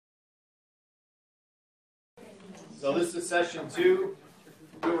So this is session 2.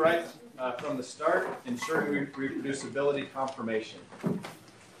 Do right from the start, ensuring reproducibility confirmation.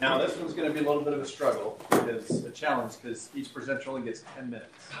 Now this one's going to be a little bit of a struggle, because a challenge, because each presenter only gets 10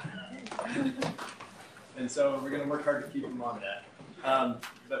 minutes. And so we're going to work hard to keep them on that.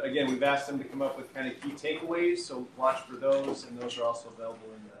 But again, we've asked them to come up with kind of key takeaways, so watch for those, and those are also available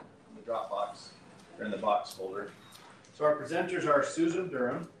in the Dropbox, or in the box folder. So our presenters are Susan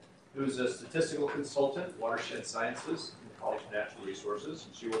Durham, who's a statistical consultant, watershed sciences, in the College of Natural Resources,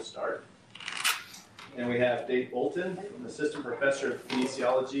 and she will start. And we have Dave Bolton, an assistant professor of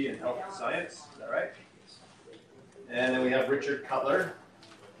kinesiology and health science. Is that right? And then we have Richard Cutler,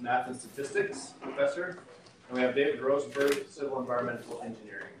 math and statistics professor. And we have David Rosenberg, civil environmental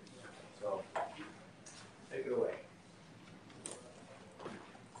engineering. So take it away.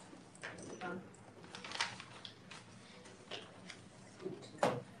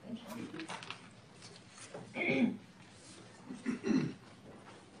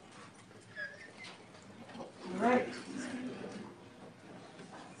 All right.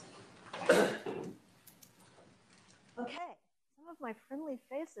 Okay, some of my friendly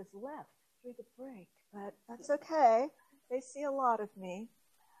faces left through the break, but that's okay. They see a lot of me.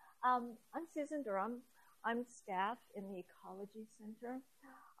 I'm Susan Durham. I'm staff in the Ecology Center.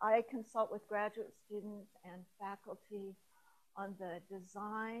 I consult with graduate students and faculty on the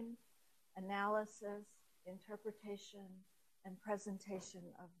design, analysis, interpretation, and presentation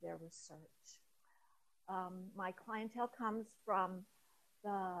of their research. My clientele comes from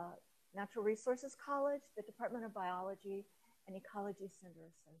the Natural Resources College, the Department of Biology, and Ecology Center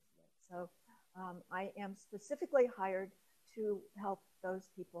Associates. So I am specifically hired to help those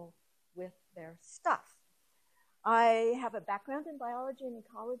people with their stuff. I have a background in biology and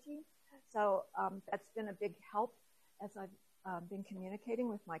ecology, so that's been a big help as I've been communicating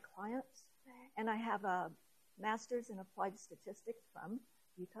with my clients. And I have a master's in applied statistics from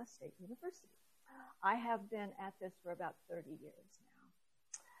Utah State University. I have been at this for about 30 years now.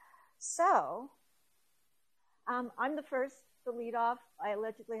 So I'm the first to lead off. I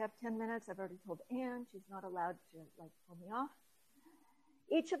allegedly have 10 minutes. I've already told Anne she's not allowed to pull me off.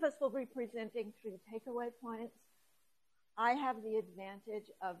 Each of us will be presenting 3 takeaway points. I have the advantage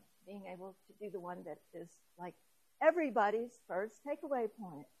of being able to do the one that is like everybody's first takeaway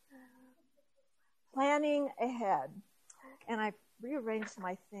point. Planning ahead. And I rearranged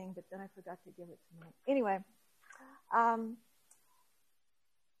my thing, but then I forgot to give it to Mike. Anyway,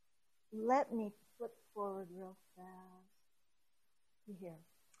 let me flip forward real fast here.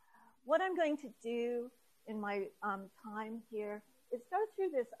 What I'm going to do in my time here is go through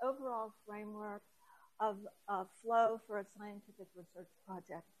this overall framework of flow for a scientific research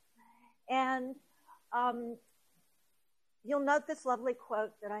project. And you'll note this lovely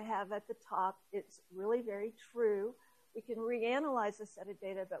quote that I have at the top. It's really very true. We can reanalyze a set of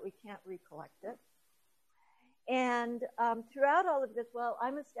data, but we can't recollect it. And throughout all of this, well,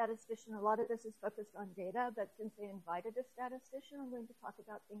 I'm a statistician. A lot of this is focused on data, but since they invited a statistician, I'm going to talk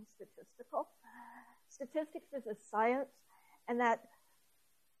about things statistical. Statistics is a science, and that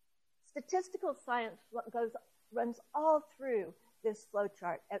statistical science runs all through this flow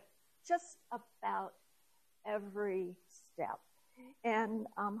chart at just about every step. And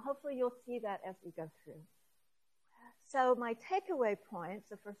hopefully you'll see that as we go through. So my takeaway points,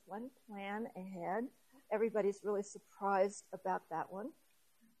 the first one, plan ahead. Everybody's really surprised about that one.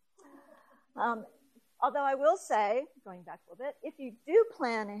 Although I will say, going back a little bit, if you do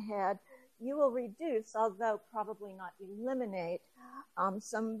plan ahead, you will reduce, although probably not eliminate,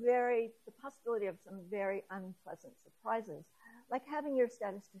 the possibility of some very unpleasant surprises, like having your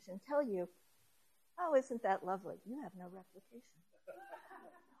statistician tell you, oh, isn't that lovely? You have no replication.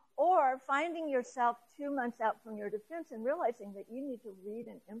 Or finding yourself 2 months out from your defense and realizing that you need to read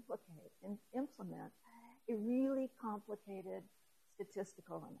and implement a really complicated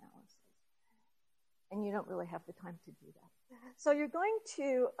statistical analysis. And you don't really have the time to do that. So you're going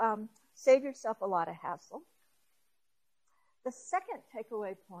to save yourself a lot of hassle. The second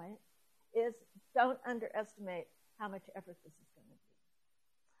takeaway point is don't underestimate how much effort this is going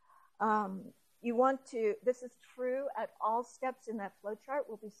to be. You want to, this is true at all steps in that flow chart.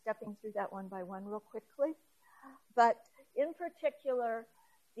 We'll be stepping through that one by one real quickly. But in particular,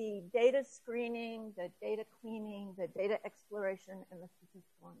 the data screening, the data cleaning, the data exploration, and the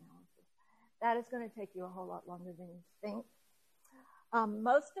statistical analysis. That is going to take you a whole lot longer than you think.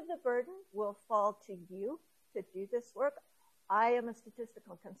 Most of the burden will fall to you to do this work. I am a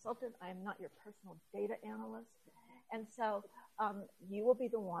statistical consultant. I am not your personal data analyst. And so you will be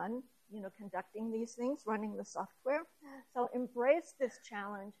the one, conducting these things, running the software. So embrace this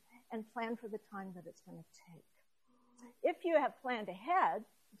challenge and plan for the time that it's going to take. If you have planned ahead,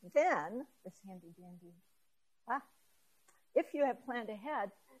 then this handy dandy, if you have planned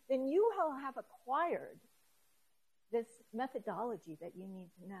ahead, then you will have acquired this methodology that you need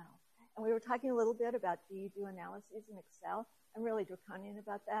to know. And we were talking a little bit about, do you do analyses in Excel? I'm really draconian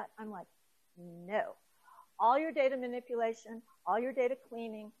about that. I'm like, no. All your data manipulation, all your data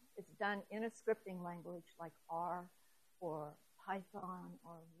cleaning is done in a scripting language like R or Python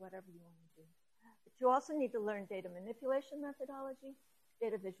or whatever you want to do. But you also need to learn data manipulation methodology,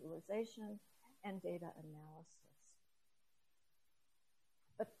 data visualization, and data analysis.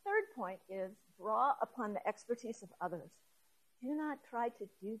 The third point is draw upon the expertise of others. Do not try to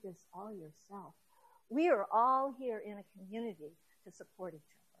do this all yourself. We are all here in a community to support each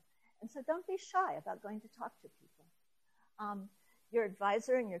other. And so don't be shy about going to talk to people. Your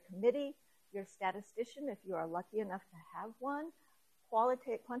advisor in your committee, your statistician, if you are lucky enough to have one,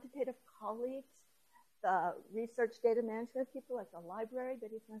 quantitative colleagues, the research data management people at the library,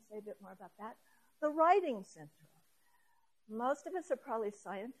 Betty's going to say a bit more about that, the writing center. Most of us are probably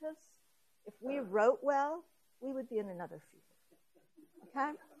scientists. If we wrote well, we would be in another field,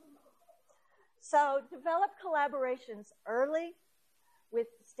 okay? So develop collaborations early with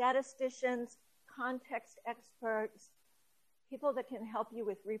statisticians, context experts, people that can help you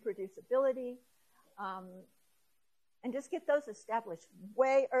with reproducibility, and just get those established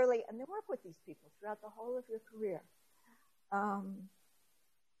way early, and then work with these people throughout the whole of your career.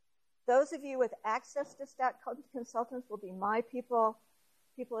 Those of you with access to stat consultants will be my people,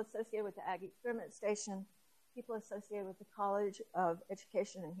 people associated with the Ag Experiment Station, people associated with the College of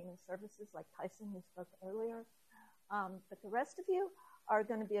Education and Human Services like Tyson, who spoke earlier. But the rest of you are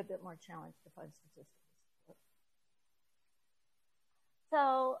going to be a bit more challenged to find statistics.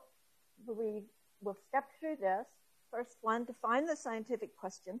 So we will step through this. First one, define the scientific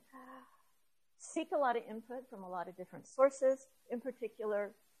question. Seek a lot of input from a lot of different sources, in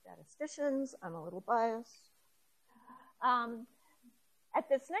particular statisticians. I'm a little biased. At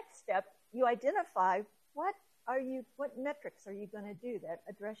this next step, you identify what metrics are you going to do that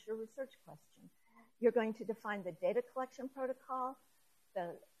address your research question. You're going to define the data collection protocol,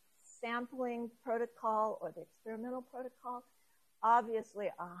 the sampling protocol, or the experimental protocol. Obviously,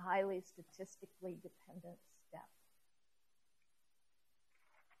 a highly statistically dependent step.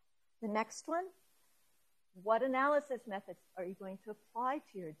 The next one, what analysis methods are you going to apply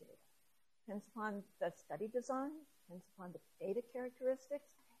to your data? Depends upon the study design, depends upon the data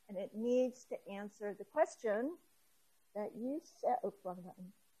characteristics, and it needs to answer the question that you said, oh, wrong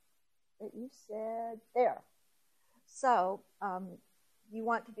button, that you said there. So you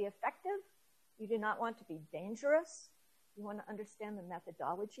want to be effective. You do not want to be dangerous. You want to understand the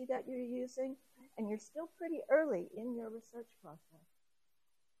methodology that you're using, and you're still pretty early in your research process.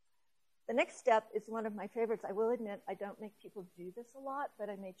 The next step is one of my favorites. I will admit I don't make people do this a lot, but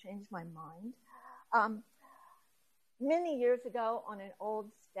I may change my mind. Many years ago on an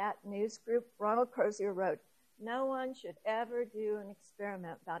old stat news group, Ronald Crozier wrote, "No one should ever do an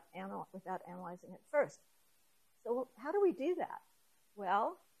experiment without analyzing it first." So how do we do that?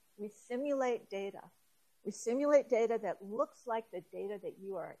 Well, we simulate data. We simulate data that looks like the data that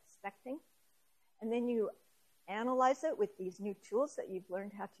you are expecting, and then you analyze it with these new tools that you've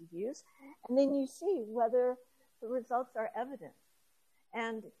learned how to use, and then you see whether the results are evident.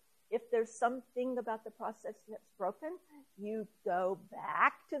 And if there's something about the process that's broken, you go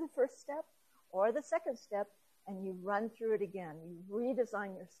back to the first step or the second step, and you run through it again. You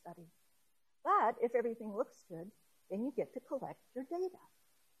redesign your study. But if everything looks good, then you get to collect your data.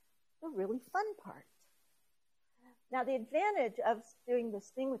 The really fun part. Now, the advantage of doing this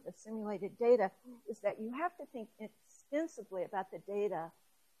thing with the simulated data is that you have to think extensively about the data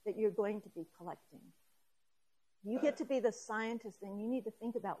that you're going to be collecting. You get to be the scientist, and you need to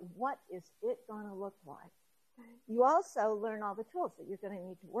think about what is it going to look like. You also learn all the tools that you're going to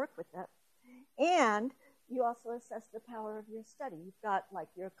need to work with it. And you also assess the power of your study. You've got, like,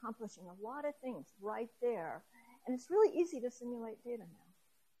 you're accomplishing a lot of things right there. And it's really easy to simulate data now.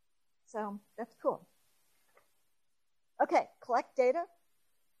 So that's cool. Okay, collect data.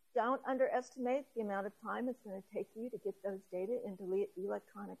 Don't underestimate the amount of time it's going to take you to get those data into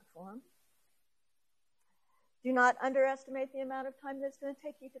electronic form. Do not underestimate the amount of time that it's going to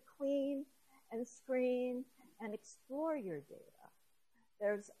take you to clean and screen and explore your data.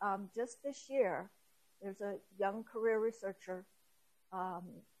 There's, just this year, there's a young career researcher,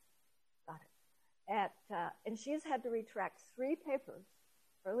 and she's had to retract 3 papers,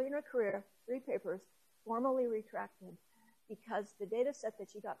 early in her career, 3 papers, formally retracted, because the data set that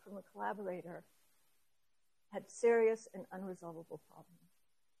she got from a collaborator had serious and unresolvable problems.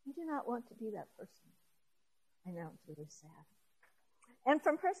 You do not want to be that person. I know, it's really sad. And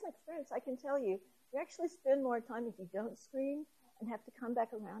from personal experience, I can tell you, you actually spend more time if you don't screen and have to come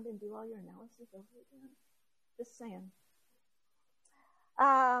back around and do all your analysis over again. Just saying.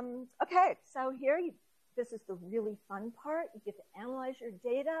 Okay, so here, this is the really fun part. You get to analyze your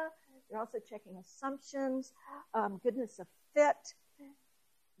data. You're also checking assumptions, goodness of fit.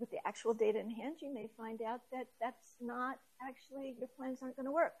 With the actual data in hand, you may find out that that's not actually, your plans aren't going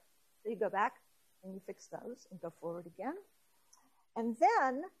to work. So you go back and you fix those and go forward again. And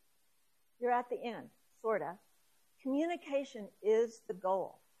then you're at the end, sort of. Communication is the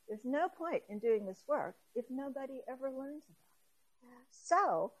goal. There's no point in doing this work if nobody ever learns about it.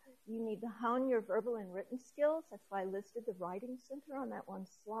 So you need to hone your verbal and written skills. That's why I listed the writing center on that one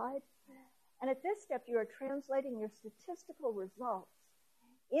slide. And at this step, you are translating your statistical results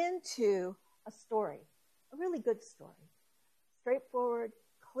into a story, a really good story. Straightforward,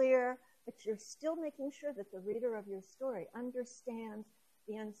 clear, but you're still making sure that the reader of your story understands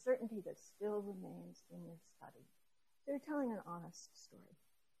the uncertainty that still remains in your study. So you're telling an honest story.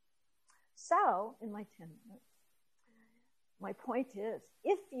 So, in my 10 minutes, my point is,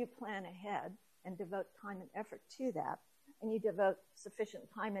 if you plan ahead and devote time and effort to that, and you devote sufficient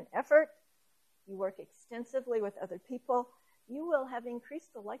time and effort, you work extensively with other people, you will have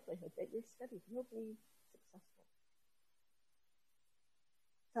increased the likelihood that your study will be successful.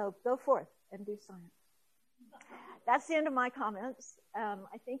 So go forth and do science. That's the end of my comments.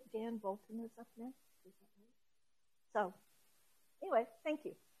 I think Dan Bolton is up next. Is that right? So anyway, thank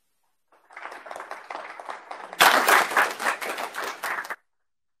you.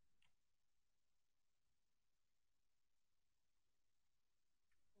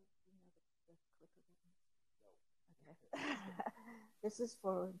 Okay. This is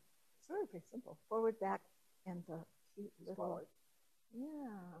forward. It's really pretty simple. Forward, back, and the cute little. Yeah.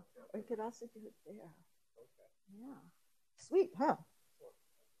 Or you could also do it there. Okay. Yeah. Sweet, huh?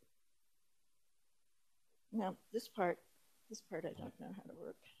 Now, this part I don't know how to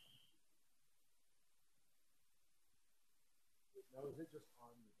work. Now, is it just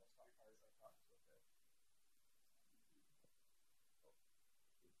on the desktop part? I thought it was okay.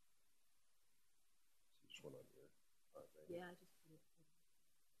 So just one on your part, right? Yeah, I just put it.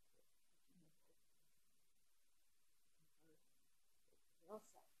 All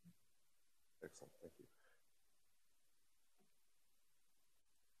set. Excellent, thank you.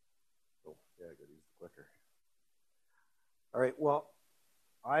 Oh, yeah, I gotta use the clicker. All right, well,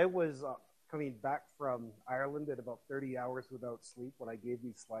 I was coming back from Ireland at about 30 hours without sleep when I gave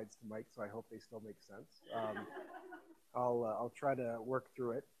these slides to Mike, so I hope they still make sense. I'll try to work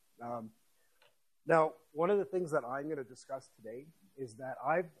through it. Now, one of the things that I'm going to discuss today is that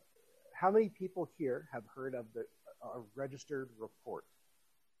how many people here have heard of the registered report?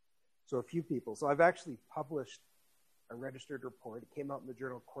 So a few people. So I've actually published a registered report. It came out in the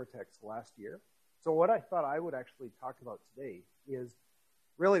journal Cortex last year. So what I thought I would actually talk about today is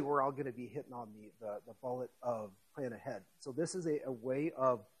really we're all going to be hitting on the bullet of plan ahead. So this is a way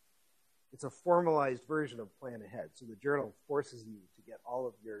of, it's a formalized version of plan ahead. So the journal forces you to get all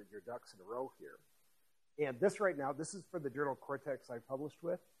of your ducks in a row here. And this right now, this is for the journal Cortex I published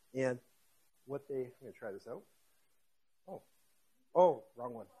with. And I'm going to try this out. Oh,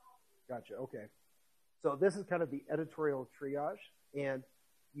 wrong one. Gotcha, okay. So this is kind of the editorial triage. And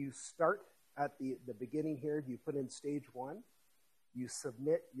you start at the beginning here. You put in stage 1. You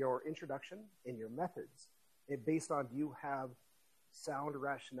submit your introduction and your methods. And based on, do you have sound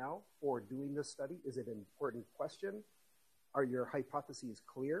rationale for doing this study? Is it an important question? Are your hypotheses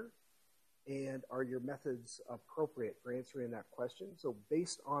clear? And are your methods appropriate for answering that question? So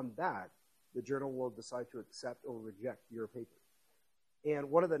based on that, the journal will decide to accept or reject your paper. And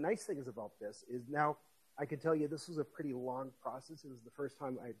one of the nice things about this is now I can tell you this was a pretty long process. It was the first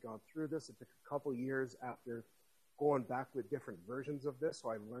time I had gone through this. It took a couple years after going back with different versions of this, so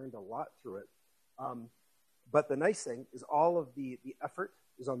I learned a lot through it. But the nice thing is all of the effort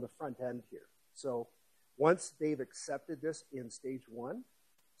is on the front end here. So once they've accepted this in stage 1,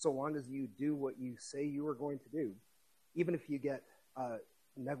 so long as you do what you say you are going to do, even if you get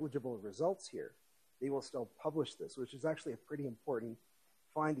negligible results here, they will still publish this, which is actually a pretty important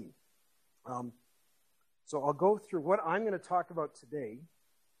finding. So I'll go through what I'm going to talk about today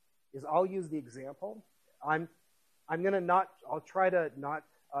is I'll use the example. I'll try to not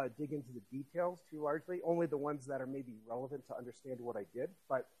dig into the details too largely, only the ones that are maybe relevant to understand what I did.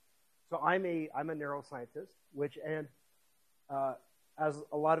 But so I'm a neuroscientist, as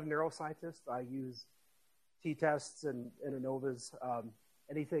a lot of neuroscientists, I use t-tests and ANOVAs.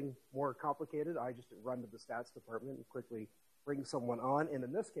 Anything more complicated, I just run to the stats department and quickly bring someone on. And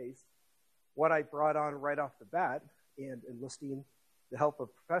in this case, What I brought on right off the bat, and enlisting the help of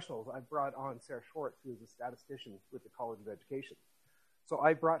professionals, I brought on Sarah Schwartz, who is a statistician with the College of Education. So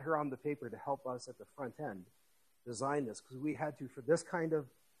I brought her on the paper to help us at the front end design this, because we had to, for this kind of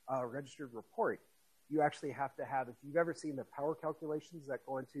registered report, you actually have to have, if you've ever seen the power calculations that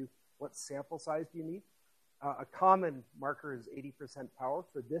go into what sample size do you need, a common marker is 80% power.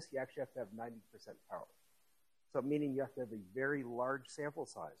 For this, you actually have to have 90% power. So meaning you have to have a very large sample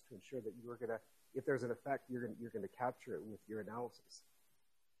size to ensure that you're going to, if there's an effect, you're going to capture it with your analysis.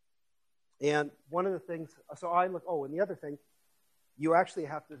 And one of the things, so I look, oh, and the other thing, you actually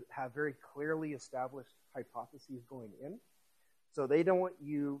have to have very clearly established hypotheses going in. So they don't want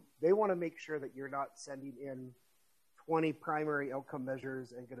you, they want to make sure that you're not sending in 20 primary outcome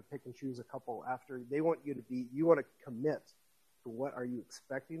measures and going to pick and choose a couple after. They want you to be, you want to commit to what are you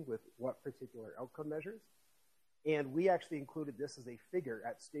expecting with what particular outcome measures. And we actually included this as a figure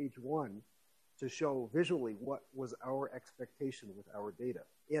at stage 1 to show visually what was our expectation with our data.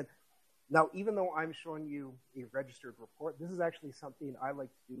 And now, even though I'm showing you a registered report, this is actually something I like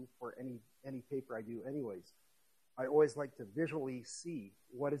to do for any paper I do anyways. I always like to visually see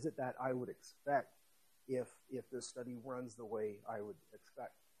what is it that I would expect if this study runs the way I would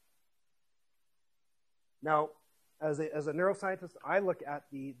expect. Now, as a neuroscientist, I look at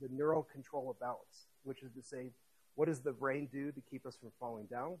the neural control of balance, which is to say, what does the brain do to keep us from falling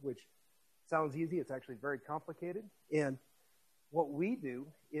down? Which sounds easy, it's actually very complicated. And what we do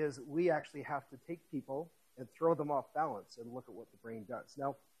is we actually have to take people and throw them off balance and look at what the brain does.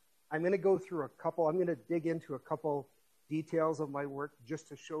 Now, I'm going to go through I'm going to dig into a couple details of my work just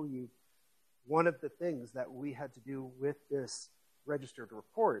to show you one of the things that we had to do with this registered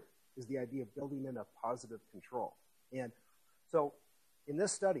report is the idea of building in a positive control. And so in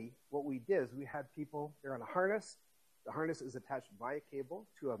this study, what we did is we had people, they're on a harness. The harness is attached via cable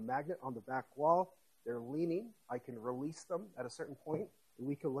to a magnet on the back wall. They're leaning. I can release them at a certain point, and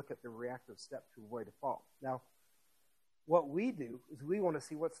we can look at the reactive step to avoid a fall. Now, what we do is we want to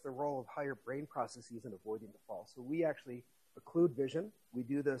see what's the role of higher brain processes in avoiding the fall. So we actually occlude vision. We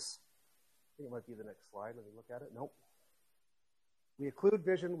do this, I think it might be the next slide. Let me look at it. Nope. We occlude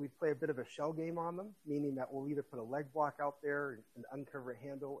vision. We play a bit of a shell game on them, meaning that we'll either put a leg block out there and uncover a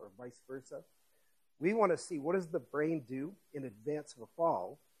handle or vice versa. We want to see what does the brain do in advance of a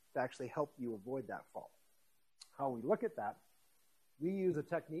fall to actually help you avoid that fall. How we look at that, we use a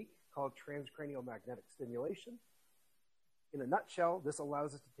technique called transcranial magnetic stimulation. In a nutshell, this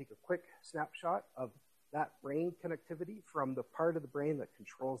allows us to take a quick snapshot of that brain connectivity from the part of the brain that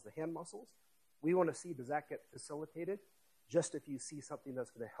controls the hand muscles. We want to see, does that get facilitated just if you see something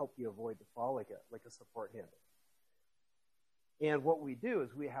that's going to help you avoid the fall, like a support handle. And what we do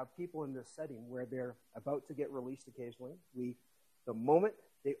is we have people in this setting where they're about to get released occasionally. The moment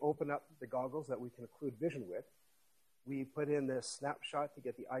they open up the goggles that we can occlude vision with, we put in this snapshot to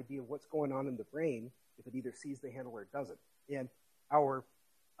get the idea of what's going on in the brain if it either sees the handle or it doesn't. And our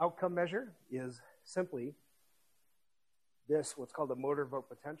outcome measure is simply this, what's called the motor evoked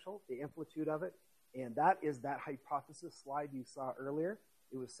potential, the amplitude of it. And that is that hypothesis slide you saw earlier.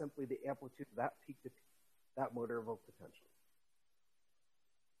 It was simply the amplitude of that peak to peak, that motor evoked potential.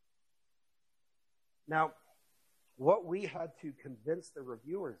 Now, what we had to convince the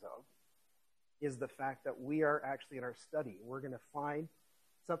reviewers of is the fact that we are actually in our study. We're going to find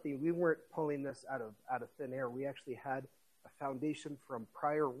something. We weren't pulling this out of thin air. We actually had a foundation from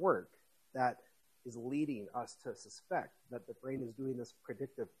prior work that is leading us to suspect that the brain is doing this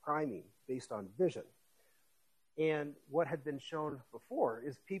predictive priming based on vision. And what had been shown before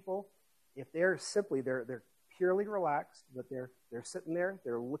is people, if they're purely relaxed, but they're sitting there,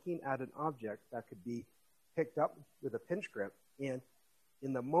 they're looking at an object that could be picked up with a pinch grip, and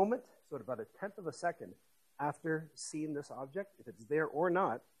in the moment, so at about 1/10 of a second after seeing this object, if it's there or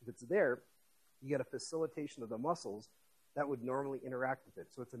not, if it's there, you get a facilitation of the muscles that would normally interact with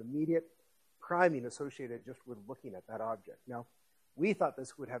it. So it's an immediate priming associated just with looking at that object. Now, we thought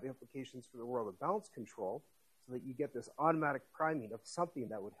this would have implications for the world of balance control so that you get this automatic priming of something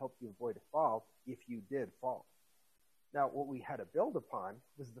that would help you avoid a fall if you did fall. Now, what we had to build upon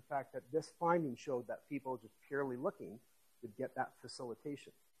was the fact that this finding showed that people just purely looking would get that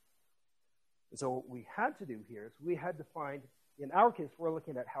facilitation. And so what we had to do here is we had to find, in our case, we're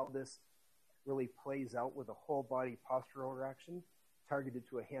looking at how this really plays out with a whole body postural reaction targeted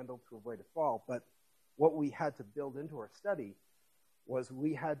to a handle to avoid a fall. But what we had to build into our study was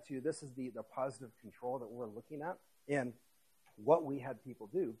we had to, this is the positive control that we're looking at. And what we had people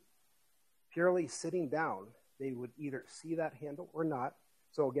do, purely sitting down, they would either see that handle or not.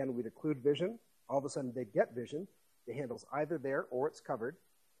 So again, we'd occlude vision. All of a sudden, they'd get vision. The handle's either there or it's covered.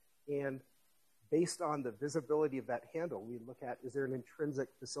 And based on the visibility of that handle, we look at, is there an intrinsic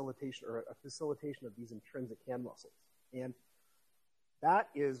facilitation or a facilitation of these intrinsic hand muscles? And that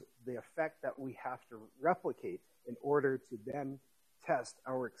is the effect that we have to replicate in order to then test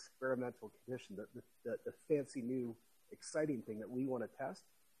our experimental condition, the fancy new exciting thing that we want to test.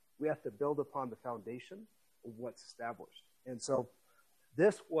 We have to build upon the foundation of what's established. And so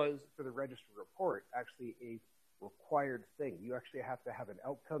this was, for the registered report, actually a required thing. You actually have to have an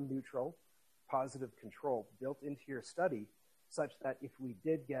outcome neutral, positive control built into your study such that if we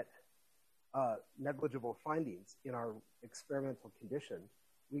did get negligible findings in our experimental condition,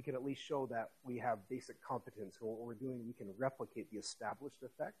 we can at least show that we have basic competence in what we're doing. We can replicate the established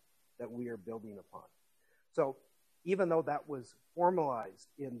effect that we are building upon. So even though that was formalized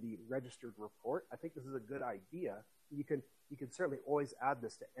in the registered report, I think this is a good idea. You can certainly always add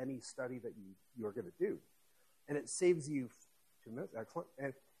this to any study that you're going to do. And it saves you 2 minutes, excellent.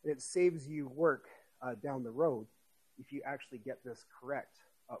 And it saves you work down the road if you actually get this correct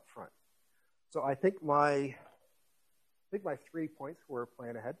up front. So I think my 3 points were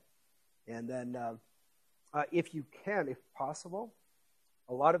plan ahead. And then if you can, if possible,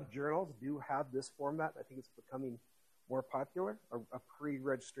 a lot of journals do have this format. I think it's becoming more popular, a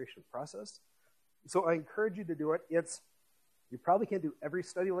pre-registration process. So I encourage you to do it. You probably can't do every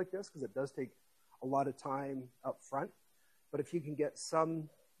study like this because it does take a lot of time up front. But if you can get some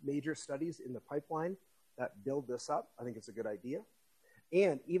major studies in the pipeline that build this up, I think it's a good idea.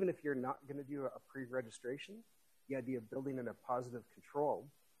 And even if you're not going to do a pre-registration, the idea of building in a positive control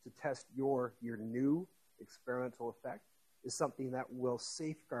to test your new experimental effect is something that will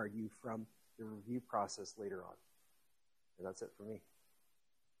safeguard you from the review process later on. And that's it for me.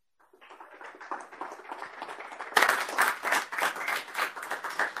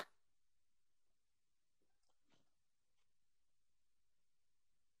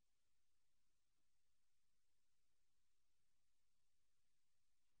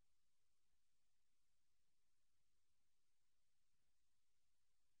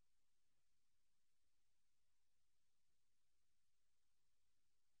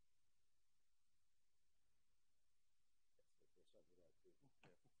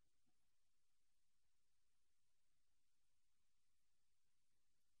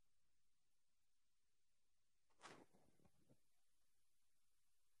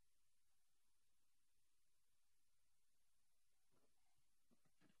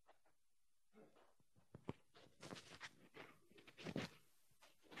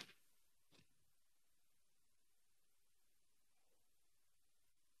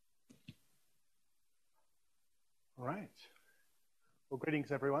 All right. Well,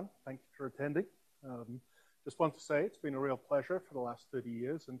 greetings, everyone. Thank you for attending. Just want to say it's been a real pleasure for the last 30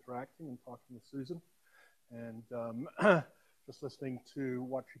 years interacting and talking with Susan. And just listening to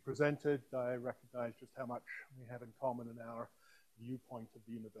what she presented, I recognize just how much we have in common in our viewpoint of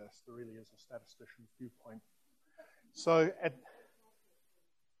the universe. There really is a statistician's viewpoint. So,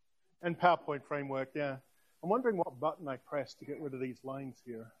 and PowerPoint framework, yeah. I'm wondering what button I pressed to get rid of these lines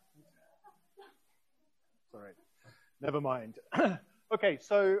here. It's all right. Never mind. Okay,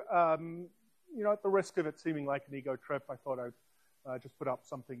 so, you know, at the risk of it seeming like an ego trip, I thought I'd just put up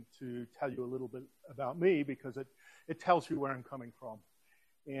something to tell you a little bit about me because it tells you where I'm coming from.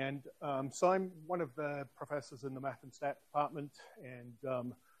 And so I'm one of the professors in the Math and Stat department,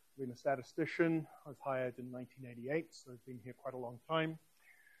 and being a statistician. I was hired in 1988, so I've been here quite a long time.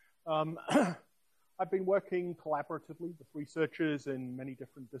 I've been working collaboratively with researchers in many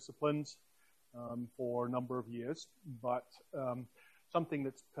different disciplines for a number of years, but something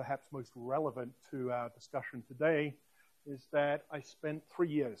that's perhaps most relevant to our discussion today is that I spent 3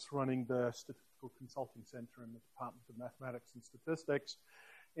 years running the Statistical Consulting Center in the Department of Mathematics and Statistics.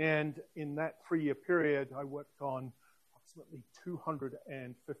 And in that 3-year period, I worked on approximately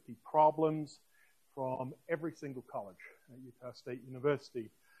 250 problems from every single college at Utah State University.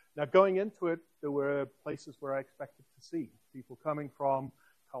 Now, going into it, there were places where I expected to see people coming from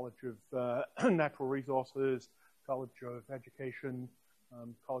College of Natural Resources, College of Education,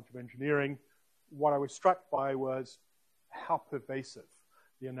 College of Engineering. What I was struck by was how pervasive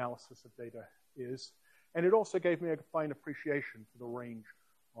the analysis of data is. And it also gave me a fine appreciation for the range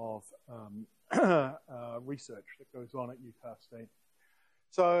of research that goes on at Utah State.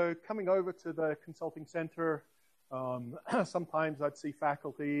 So coming over to the consulting center, sometimes I'd see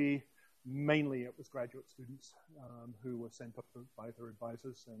faculty. Mainly it was graduate students who were sent up by their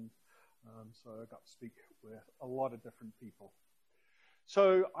advisors, and so I got to speak with a lot of different people.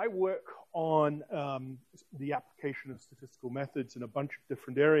 So I work on the application of statistical methods in a bunch of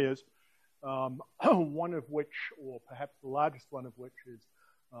different areas, one of which, or perhaps the largest one of which, is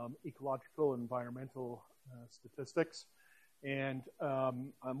ecological and environmental statistics. And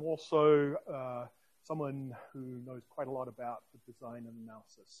I'm also someone who knows quite a lot about the design and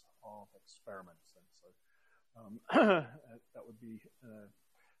analysis of experiments. And so that would be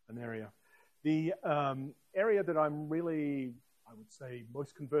an area. The area that I'm really, I would say,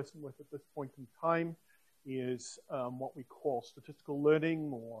 most conversant with at this point in time is what we call statistical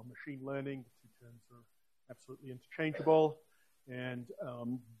learning or machine learning. The two terms are absolutely interchangeable. And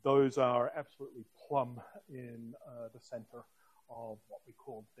those are absolutely plumb in the center of what we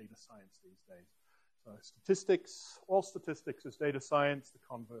call data science these days. So statistics, all statistics is data science. The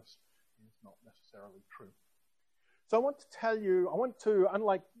converse is not necessarily true. So I want to tell you,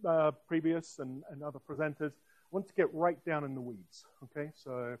 unlike previous and other presenters, I want to get right down in the weeds, okay?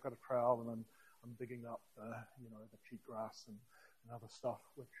 So I've got a trowel and I'm digging up, the cheatgrass and other stuff,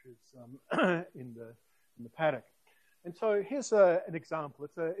 which is in the paddock. And so here's an example.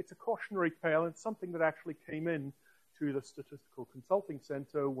 It's a cautionary tale. It's something that actually came in to the Statistical Consulting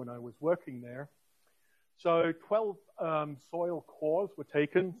Center when I was working there. So 12 soil cores were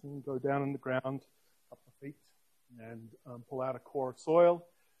taken and go down in the ground a couple of feet and pull out a core of soil.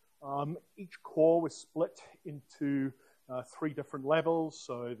 Each core was split into 3 different levels.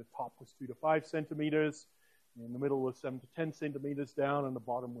 So the top was 2 to 5 centimeters, in the middle was 7 to 10 centimeters down, and the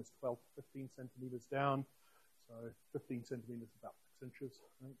bottom was 12 to 15 centimeters down. So 15 centimeters, about 6 inches.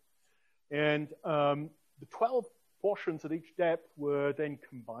 Right? And the 12 portions at each depth were then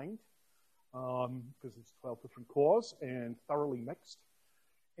combined because there's 12 different cores and thoroughly mixed.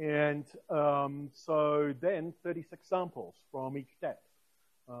 And so then 36 samples from each depth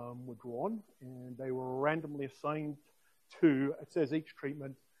were drawn, and they were randomly assigned to, it says each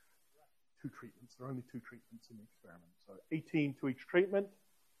treatment, 2 treatments. There are only 2 treatments in the experiment. So 18 to each treatment.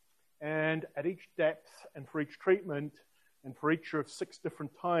 And at each depth and for each treatment, and for each of 6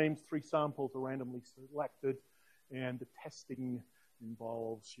 different times, 3 samples are randomly selected. And the testing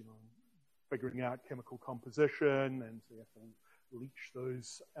involves, figuring out chemical composition, and so you have to leach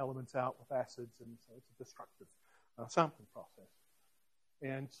those elements out with acids, and so it's a destructive sampling process.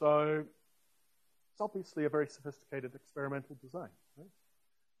 And so it's obviously a very sophisticated experimental design, right?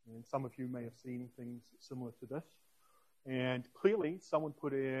 And some of you may have seen things similar to this. And clearly, some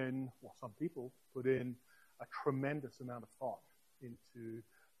people put in a tremendous amount of thought into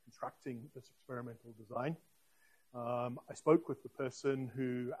constructing this experimental design. I spoke with the person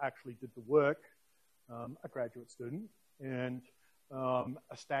who actually did the work, a graduate student, and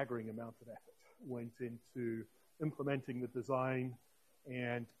a staggering amount of effort went into implementing the design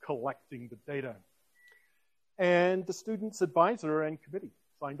and collecting the data. And the student's advisor and committee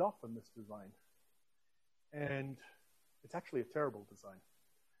signed off on this design. And it's actually a terrible design.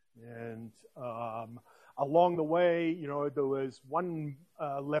 And along the way, there was one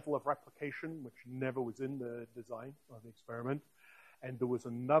level of replication which never was in the design of the experiment. And there was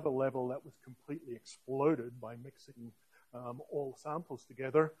another level that was completely exploded by mixing all samples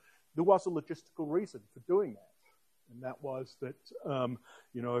together. There was a logistical reason for doing that. And that was that,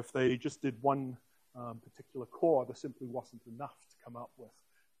 if they just did one particular core, there simply wasn't enough to come up with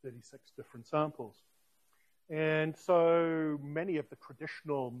 36 different samples. And so many of the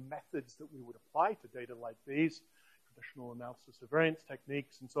traditional methods that we would apply to data like these, traditional analysis of variance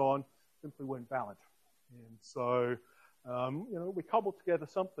techniques and so on, simply weren't valid. And so, we cobbled together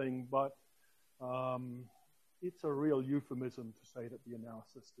something, but it's a real euphemism to say that the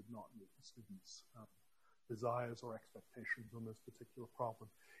analysis did not meet the students' desires or expectations on this particular problem.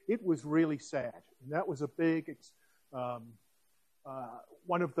 It was really sad. And that was a big,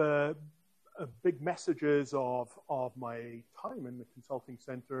 one of the big messages of my time in the consulting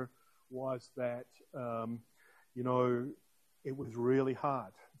center was that, it was really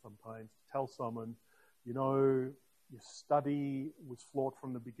hard sometimes to tell someone, your study was flawed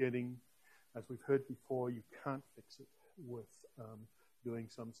from the beginning. As we've heard before, you can't fix it with doing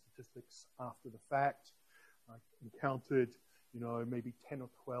some statistics after the fact. I encountered, maybe 10 or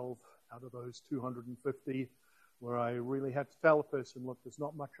 12 out of those 250 where I really had to tell a person, look, there's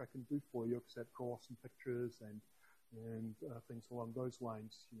not much I can do for you except draw some pictures and things along those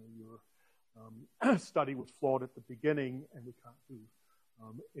lines. Your study was flawed at the beginning, and we can't do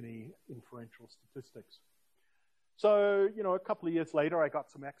any inferential statistics. So, a couple of years later, I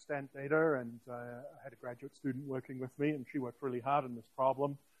got some extant data, and I had a graduate student working with me, and she worked really hard on this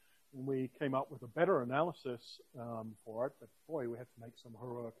problem. And we came up with a better analysis for it, but boy, we had to make some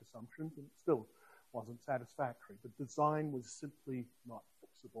heroic assumptions, and it still wasn't satisfactory. The design was simply not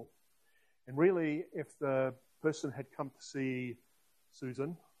fixable. And really, if the person had come to see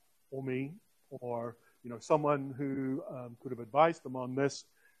Susan or me or someone who could have advised them on this,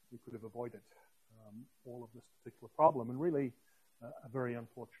 we could have avoided all of this particular problem, and really a very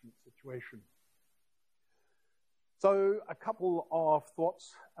unfortunate situation. So a couple of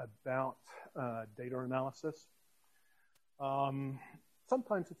thoughts about data analysis.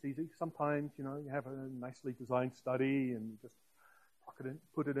 Sometimes it's easy. Sometimes, you have a nicely designed study and you just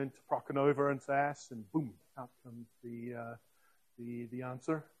put it into Prockonova and SAS, and boom, out comes the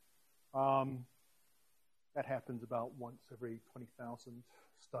answer. That happens about once every 20,000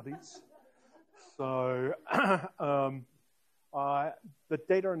 studies. So the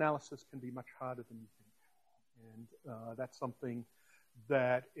data analysis can be much harder than you think. And that's something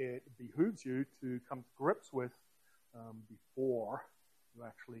that it behooves you to come to grips with before you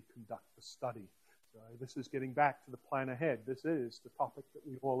actually conduct the study. So this is getting back to the plan ahead. This is the topic that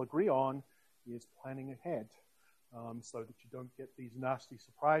we all agree on, is planning ahead, so that you don't get these nasty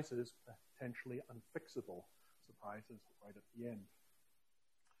surprises, potentially unfixable surprises right at the end.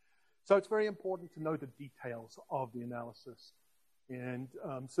 So it's very important to know the details of the analysis. And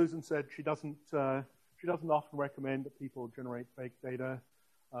Susan said she doesn't often recommend that people generate fake data.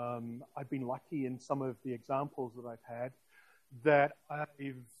 I've been lucky in some of the examples that I've had that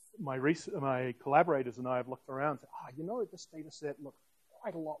my collaborators and I have looked around and said, this data set looks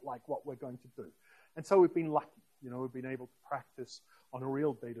quite a lot like what we're going to do. And so we've been lucky. We've been able to practice on a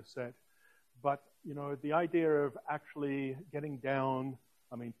real data set. But, the idea of actually getting down,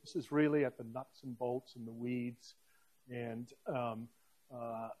 this is really at the nuts and bolts and the weeds, and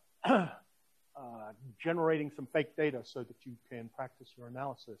generating some fake data so that you can practice your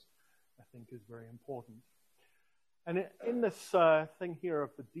analysis, I think is very important. And in this thing here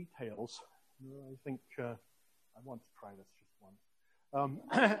of the details, I think I want to try this just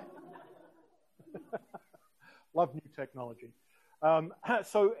once. Love new technology.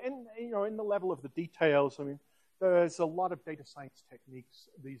 So in the level of the details, there's a lot of data science techniques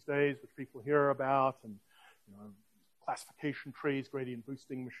these days which people hear about, and classification trees, gradient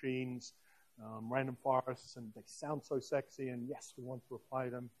boosting machines, random forests, and they sound so sexy, and yes, we want to apply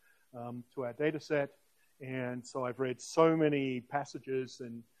them to our data set. And so I've read so many passages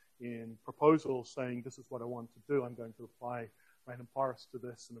in proposals saying, this is what I want to do. I'm going to apply random forests to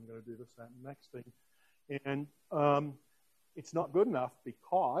this, and I'm going to do this, that, and the next thing. And it's not good enough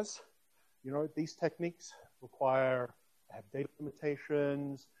because, these techniques have data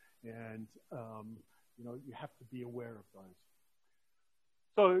limitations, and, you have to be aware of those.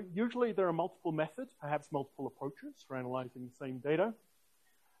 So usually there are multiple methods, perhaps multiple approaches for analyzing the same data.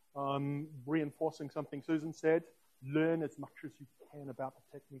 Reinforcing something Susan said, learn as much as you can about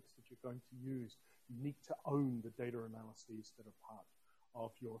the techniques that you're going to use. You need to own the data analyses that are part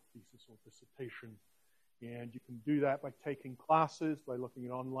of your thesis or dissertation. And you can do that by taking classes, by looking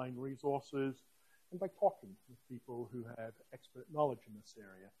at online resources, and by talking with people who have expert knowledge in this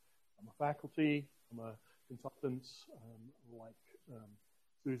area. I'm a faculty, I'm a consultant like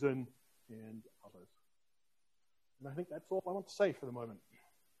Susan and others. And I think that's all I want to say for the moment.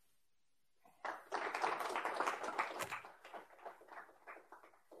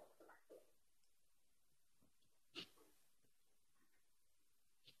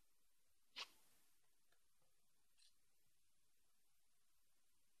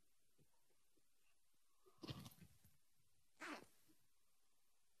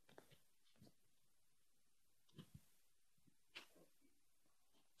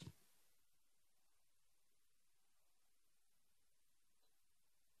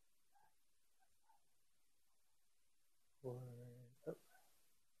 Okay,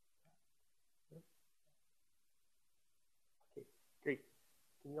 great.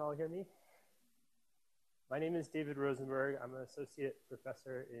 Can you all hear me? My name is David Rosenberg. I'm an associate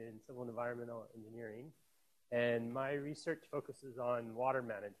professor in civil and environmental engineering, and my research focuses on water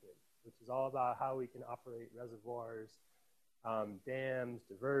management, which is all about how we can operate reservoirs, dams,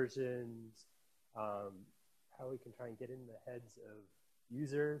 diversions, how we can try and get in the heads of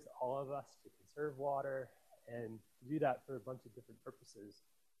users, all of us, to conserve water, and do that for a bunch of different purposes.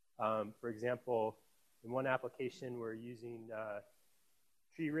 For example, in one application, we're using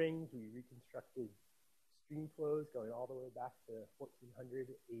tree rings. We reconstructed stream flows going all the way back to 1400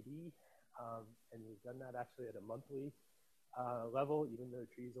 AD. And we've done that actually at a monthly level, even though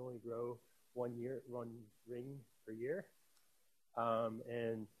trees only grow one ring per year.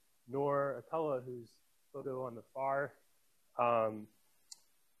 And Noor Atullah, whose photo on the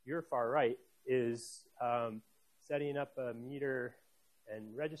your far right, is setting up a meter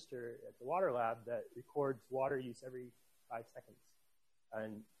and register at the water lab that records water use every 5 seconds.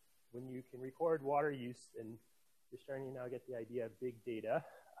 And when you can record water use, and you're starting to now get the idea of big data,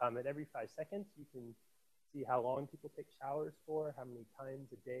 at every 5 seconds, you can see how long people take showers for, how many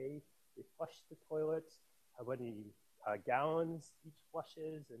times a day they flush the toilets, how many gallons each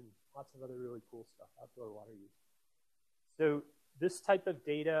flushes, and lots of other really cool stuff, outdoor water use. So this type of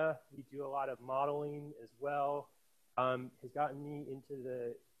data, we do a lot of modeling as well, has gotten me into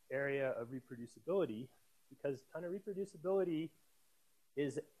the area of reproducibility, because kind of reproducibility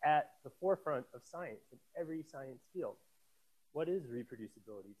is at the forefront of science in every science field. What is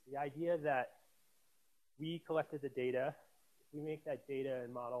reproducibility? It's the idea that we collected the data, we make that data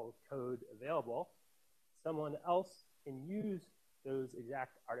and model code available, someone else can use those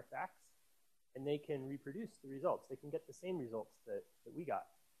exact artifacts and they can reproduce the results. They can get the same results that we got.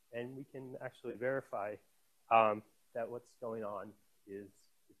 And we can actually verify that what's going on is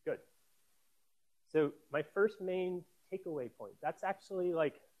good. So my first main takeaway point, that's actually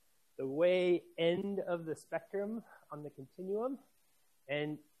like the way end of the spectrum on the continuum.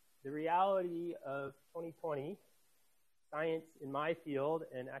 And the reality of 2020, science in my field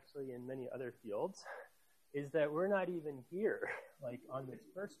and actually in many other fields, is that we're not even here, like on this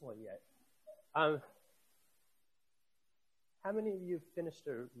first one yet. How many of you have finished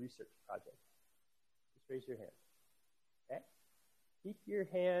a research project? Just raise your hand. Okay. Keep your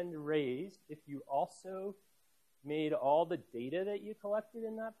hand raised if you also made all the data that you collected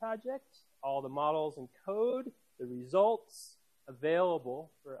in that project, all the models and code, the results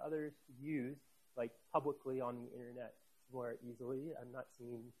available for others to use, like publicly on the internet more easily. I'm not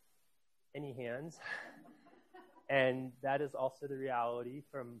seeing any hands. And that is also the reality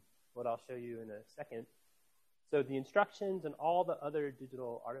from what I'll show you in a second. So the instructions and all the other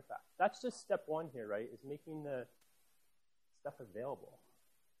digital artifacts. That's just step one here, right? Is making the stuff available.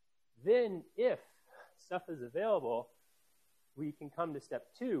 Then if stuff is available, we can come to step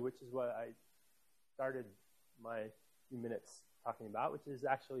two, which is what I started my few minutes talking about, which is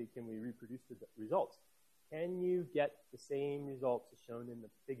actually, can we reproduce the results? Can you get the same results as shown in the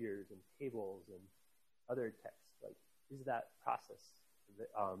figures and tables and other text? Like, is that process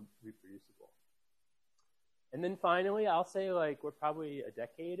reproducible? And then finally, I'll say like we're probably a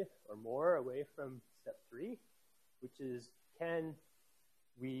decade or more away from step three, which is, can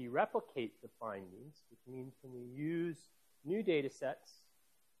we replicate the findings, which means can we use new data sets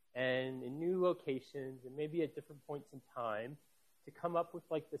and in new locations and maybe at different points in time to come up with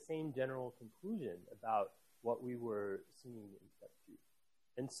like the same general conclusion about what we were seeing in step two.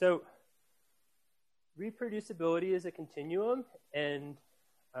 And so reproducibility is a continuum, and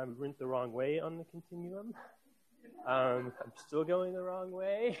I went the wrong way on the continuum. I'm still going the wrong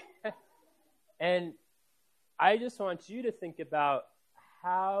way. And I just want you to think about,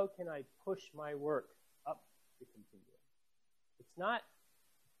 how can I push my work up the continuum? It's not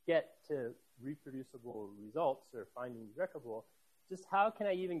get to reproducible results or findings replicable, just how can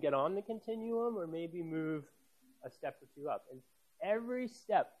I even get on the continuum or maybe move a step or two up? And every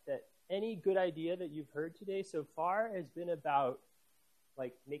step that any good idea that you've heard today so far has been about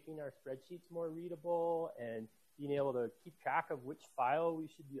like making our spreadsheets more readable and being able to keep track of which file we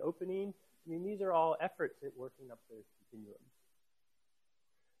should be opening. I mean, these are all efforts at working up the continuum.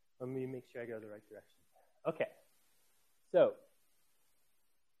 Let me make sure I go the right direction. Okay, so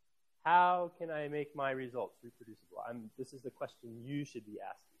how can I make my results reproducible? This is the question you should be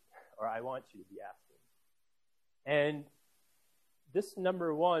asking, or I want you to be asking. And this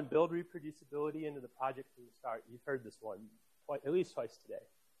number one, build reproducibility into the project from the start. You've heard this one at least twice today.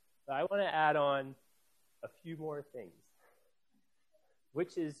 So I want to add on a few more things,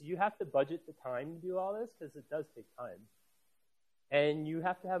 which is you have to budget the time to do all this because it does take time. And you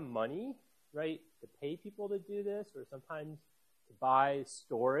have to have money, right, to pay people to do this, or sometimes to buy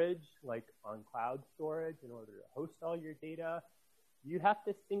storage, like on cloud storage, in order to host all your data. You have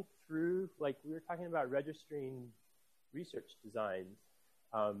to think through, like we were talking about registering research designs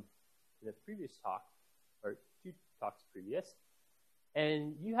in the previous talk, or two talks previous.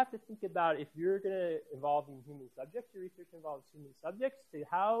 And you have to think about, if you're going to involve in human subjects, your research involves human subjects, so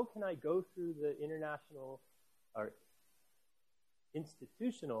how can I go through the international or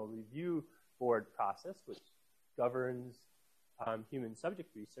institutional review board process, which governs human subject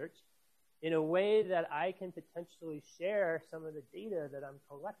research, in a way that I can potentially share some of the data that I'm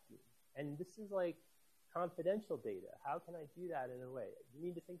collecting. And this is like confidential data. How can I do that in a way? You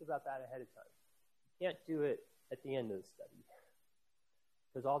need to think about that ahead of time. You can't do it at the end of the study,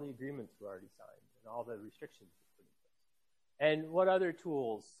 because all the agreements were already signed and all the restrictions were put in place. And what other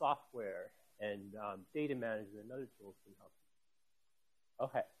tools, software, and data management and other tools can help you?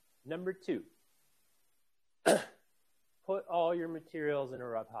 Okay, number two, put all your materials in a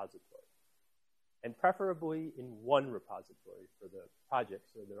repository. and preferably in one repository for the project,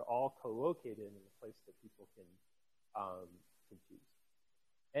 so they're all co-located in a place that people can choose.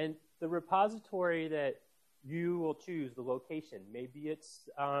 And the repository that you will choose, the location, maybe it's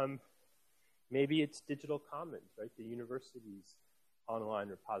Digital Commons, right? The university's online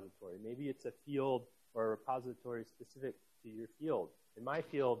repository. Maybe it's a field or a repository specific to your field. In my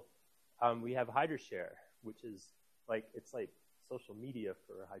field, we have HydroShare, which is it's like social media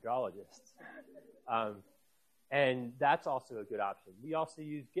for hydrologists. And that's also a good option. We also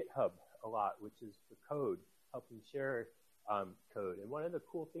use GitHub a lot, which is for code, helping share code. And one of the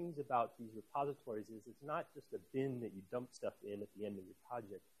cool things about these repositories is it's not just a bin that you dump stuff in at the end of your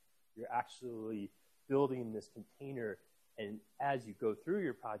project. You're actually building this container, and as you go through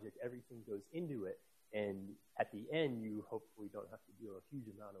your project, everything goes into it. And at the end, you hopefully don't have to do a huge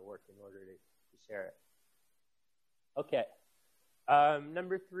amount of work in order to share it. Okay.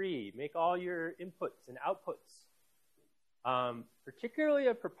 Number 3, make all your inputs and outputs, particularly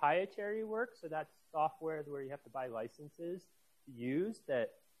a proprietary work. So that's software where you have to buy licenses to use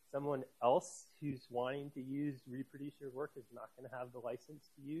that someone else who's wanting to reproduce your work is not going to have the license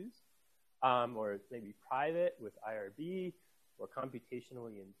to use. Or it's maybe private with IRB or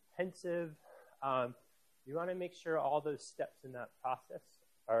computationally intensive. You want to make sure all those steps in that process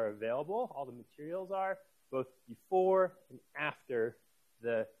are available, all the materials are, both before and after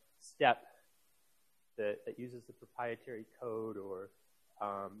the step that uses the proprietary code, or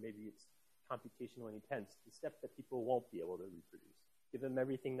maybe it's computationally intense, the step that people won't be able to reproduce. Give them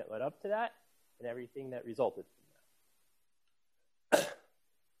everything that led up to that and everything that resulted from that.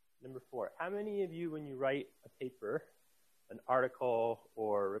 Number 4, how many of you, when you write a paper, an article,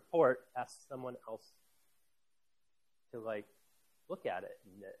 or a report, ask someone else to look at it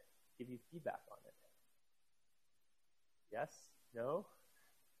and give you feedback on it? Yes? No?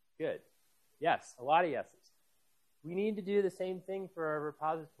 Good. Yes, a lot of yeses. We need to do the same thing for our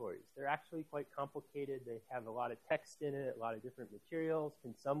repositories. They're actually quite complicated. They have a lot of text in it, a lot of different materials.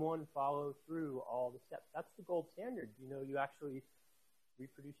 Can someone follow through all the steps? That's the gold standard. You actually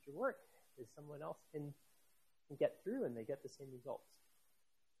reproduced your work, is someone else can get through and they get the same results.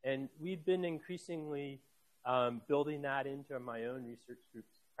 And we've been increasingly building that into my own research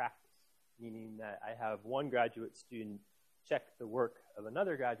group's practice, meaning that I have one graduate student check the work of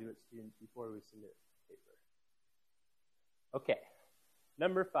another graduate student before we submit the paper. Okay,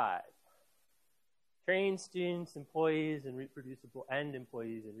 number 5, train students, employees in reproducible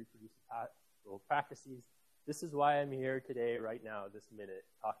practices. This is why I'm here today, right now, this minute,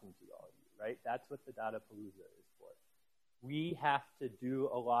 talking to all of you, right? That's what the Datapalooza is for. We have to do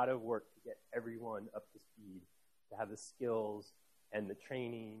a lot of work to get everyone up to speed, to have the skills and the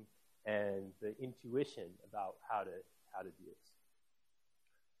training and the intuition about how to do this.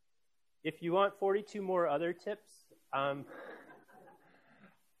 If you want 42 more other tips,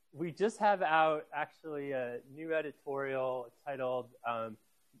 we just have out actually a new editorial titled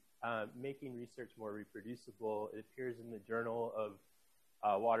Making Research More Reproducible. It appears in the Journal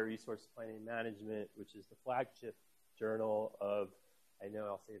of Water Resource Planning and Management, which is the flagship journal of, I know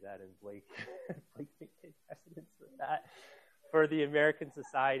I'll say that, and Blake can take precedence with that, for the American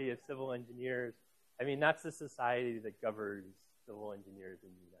Society of Civil Engineers. I mean, that's the society that governs civil engineers in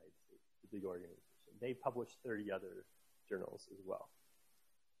the United States, the big organization. They publish 30 other journals as well.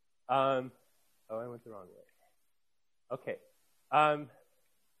 Oh, I went the wrong way. Okay. I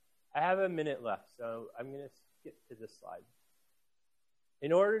have a minute left, so I'm going to skip to this slide.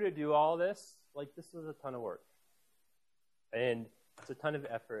 In order to do all this, this was a ton of work. And it's a ton of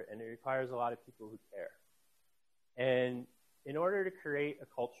effort, and it requires a lot of people who care. And in order to create a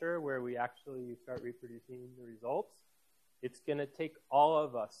culture where we actually start reproducing the results, it's going to take all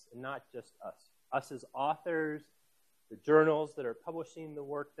of us, and not just us. Us as authors, the journals that are publishing the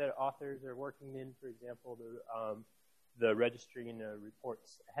work that authors are working in, for example, the registering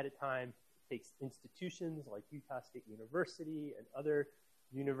reports ahead of time. It takes institutions like Utah State University and other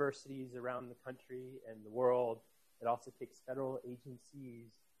universities around the country and the world. It also takes federal agencies,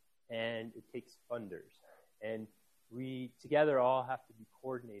 and it takes funders. And we together all have to be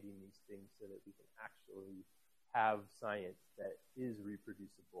coordinating these things so that we can actually have science that is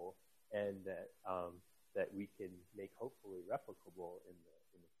reproducible and that that we can make hopefully replicable in the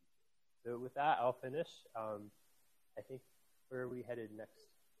future. So with that, I'll finish. I think, where are we headed next?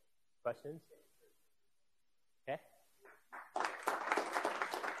 Questions? Okay.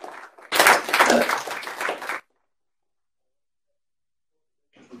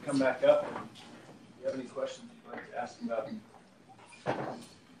 We'll come back up. If you have any questions you'd like to ask about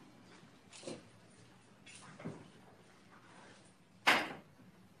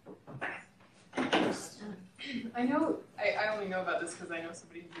I know, I only know about this because I know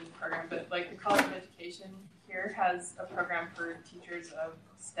somebody who's in the program, but like the College of Education here has a program for teachers of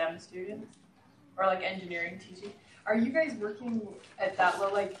STEM students or like engineering teaching. Are you guys working at that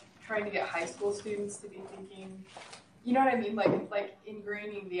level, like trying to get high school students to be thinking, you know what I mean? Like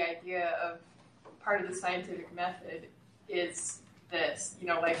ingraining the idea of part of the scientific method is this, you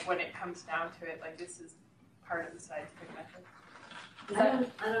know, like when it comes down to it, like this is part of the scientific method.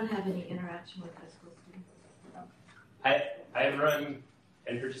 I don't have any interaction with high school students. I've run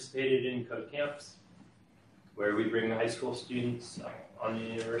and participated in code camps where we bring the high school students on the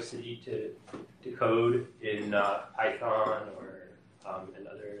university to code in Python or in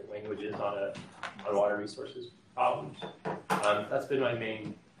other languages on water resources problems. That's been my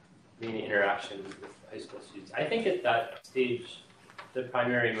main interaction with high school students. I think at that stage, the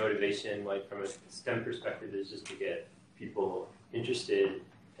primary motivation, like from a STEM perspective, is just to get people interested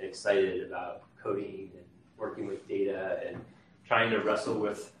and excited about coding and working with data and trying to wrestle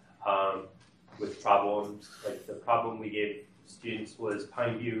with problems. Like the problem we gave students was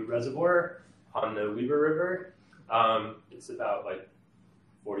Pine View Reservoir on the Weaver River. It's about like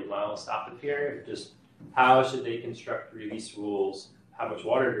 40 miles south of here. Just how should they construct release rules, how much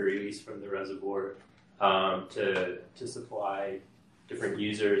water to release from the reservoir to supply different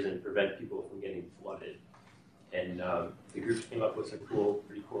users and prevent people from getting flooded. And the group came up with some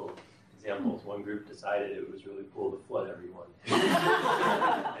pretty cool examples. One group decided it was really cool to flood everyone.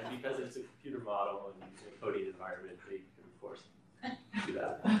 And because it's a computer model and a coding environment, they can, of course, do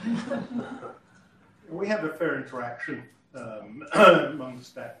that. We have a fair interaction among the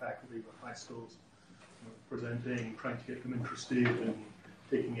staff faculty with high schools, presenting, trying to get them interested in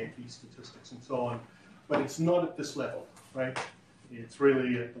taking AP statistics and so on. But it's not at this level, right? It's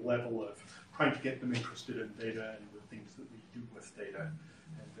really at the level of trying to get them interested in data and the things that we do with data.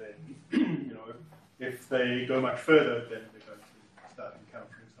 And then, you know, if they go much further, then they're going to start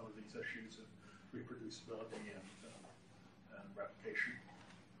encountering some of these issues of reproducibility and replication.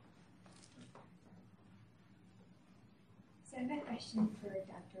 So I have a question for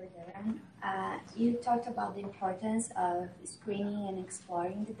Dr. Duran. You talked about the importance of screening and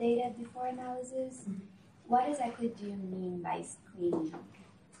exploring the data before analysis. Mm-hmm. What exactly do you mean by screening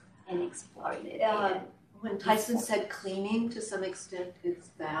and exploring the data? When Tyson said cleaning, to some extent, it's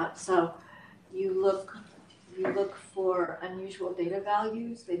that. So you look for unusual data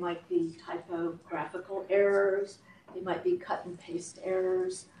values. They might be typographical errors. They might be cut and paste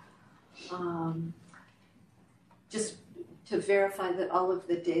errors. Just to verify that all of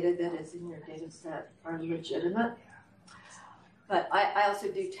the data that is in your data set are legitimate. But I also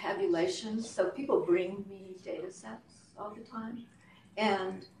do tabulations. So people bring me data sets all the time.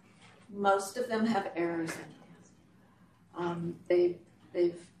 And most of them have errors in them. They've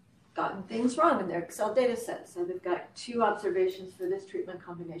gotten things wrong in their Excel data set. So they've got 2 observations for this treatment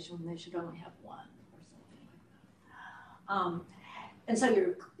combination when they should only have 1 or something like that. And so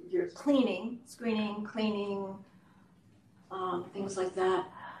you're cleaning, screening, cleaning, things like that.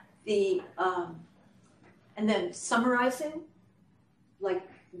 And then summarizing, like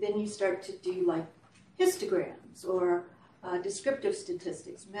then you start to do like histograms or descriptive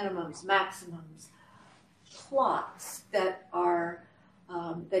statistics, minimums, maximums, plots that are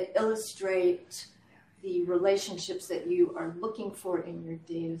that illustrate the relationships that you are looking for in your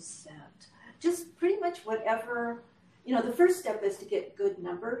data set. Just pretty much whatever, you know, the first step is to get good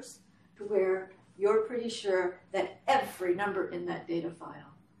numbers to where you're pretty sure that every number in that data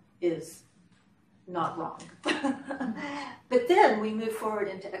file is not wrong. But then we move forward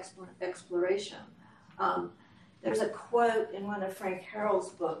into exploration. There's a quote in one of Frank Harrell's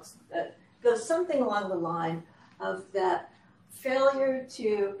books that goes something along the line of that failure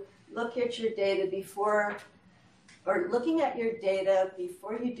to look at your data before, or looking at your data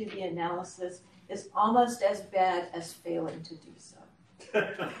before you do the analysis is almost as bad as failing to do so. So,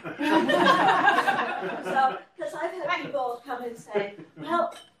 because I've had people come and say,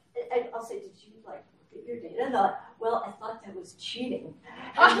 well, I'll say, did you like look at your data? And they're like, well, I thought that was cheating.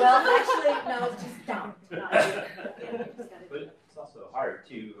 And well, actually, no, just don't. But it's also hard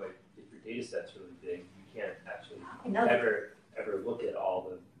too. Like if your data set's really big, you can't actually ever look at all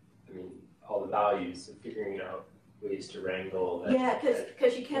the values and figuring out ways to wrangle that. Yeah,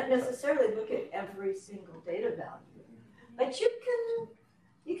 because you can't necessarily look at every single data value, but you can.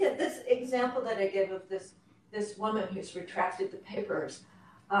 This example that I gave of this woman who's retracted the papers.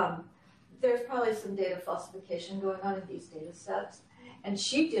 There's probably some data falsification going on in these data sets, and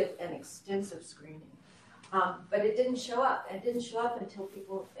she did an extensive screening. But it didn't show up. It didn't show up until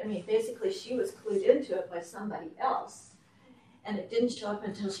people, basically she was clued into it by somebody else. And it didn't show up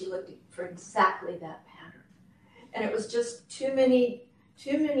until she looked for exactly that pattern. And it was just too many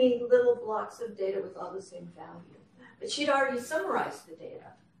little blocks of data with all the same value. But she'd already summarized the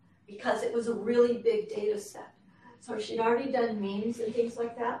data because it was a really big data set. So she'd already done means and things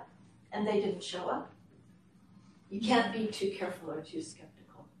like that, and they didn't show up. You can't be too careful or too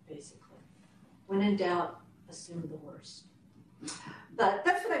skeptical, basically. When in doubt, assume the worst. But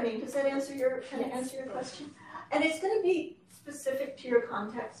that's what I mean. Does that answer your question? And it's going to be specific to your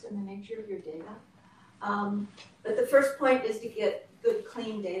context and the nature of your data. But the first point is to get good,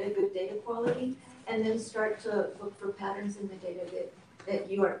 clean data, good data quality, and then start to look for patterns in the data that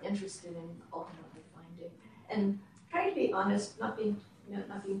you are interested in ultimately finding. And try to be honest, not being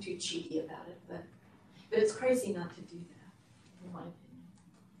too cheeky about it, but it's crazy not to do that, in my opinion.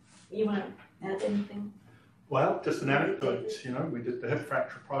 You want to add anything? Well, just an anecdote, we did the hip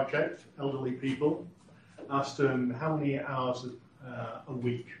fracture project, elderly people, asked them how many hours a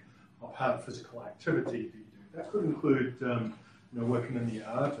week of hard physical activity do you do? That could include, working in the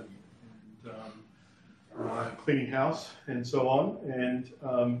yard and cleaning house and so on. And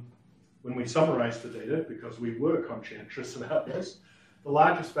when we summarized the data, because we were conscientious about this, the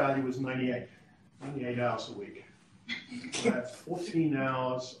largest value was 98 hours a week. That's 14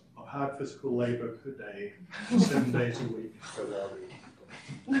 hours of hard physical labor per day, 7 days a week. For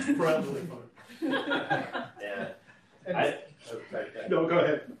elderly folk. Yeah. No, go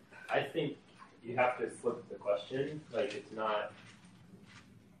ahead. I think you have to flip the question. Like, it's not,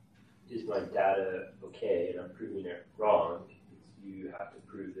 is my data okay and I'm proving it wrong? You have to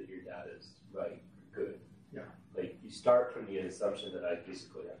prove that your data is right, good. Yeah. Like, you start from the assumption that I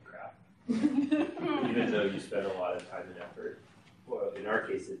basically have crap, even though you spend a lot of time and effort. Well, in our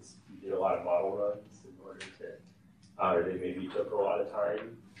case, it's you did a lot of model runs in order to, or they maybe took a lot of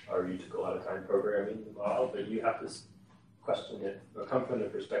time, or you took a lot of time programming the model, but you have to question it, or come from the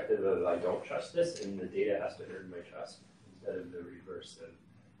perspective of I don't trust this, and the data has to earn my trust, instead of the reverse of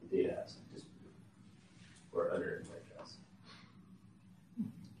the data has to disprove or unearn my trust.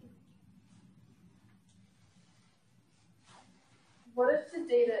 What if the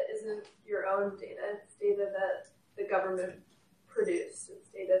data isn't your own data? It's data that the government produced. It's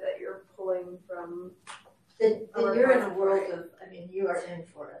data that you're pulling from. Then you're in a world of, you are in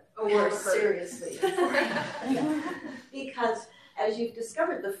for it. Oh, you are seriously in for it. Because as you've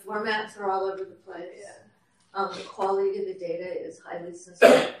discovered, the formats are all over the place. Yeah. The quality of the data is highly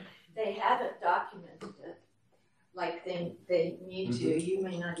sensitive. They haven't documented it like they need to. You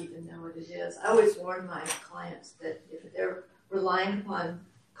may not even know what it is. I always warn my clients that if they're relying upon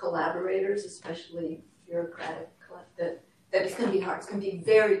collaborators, especially bureaucratic, that it's going to be hard. It's going to be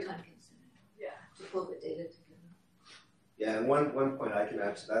very time-consuming to pull the data together. Yeah, and one point I can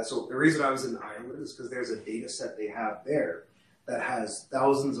add to that. So the reason I was in Ireland is because there's a data set they have there that has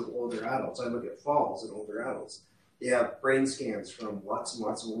thousands of older adults. I look at falls in older adults. They have brain scans from lots and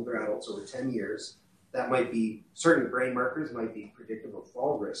lots of older adults over 10 years. That might be, certain brain markers might be predictive of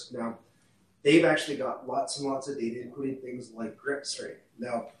fall risk. Now, they've actually got lots and lots of data, including things like grip strength.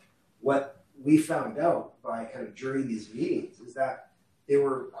 Now, what we found out by kind of during these meetings is that they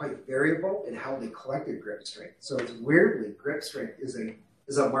were quite variable in how they collected grip strength. So it's weirdly, grip strength is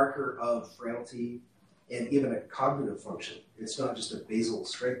a marker of frailty and even a cognitive function. It's not just a basal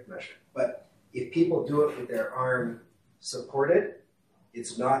strength measure. But if people do it with their arm supported,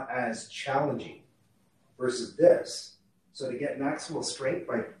 it's not as challenging versus this. So to get maximal strength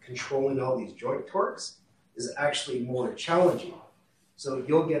by controlling all these joint torques is actually more challenging. So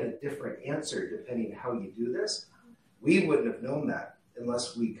you'll get a different answer depending on how you do this. We wouldn't have known that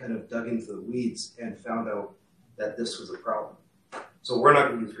unless we kind of dug into the weeds and found out that this was a problem. So we're not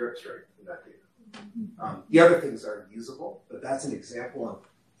going to use grip strength in that data. The other things are usable, but that's an example of,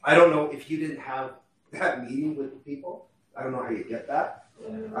 I don't know if you didn't have that meeting with the people, I don't know how you get that,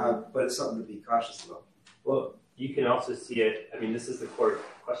 but it's something to be cautious about. Well, you can also see it, this is the core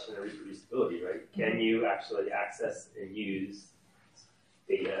question of reproducibility, right? Can you actually access and use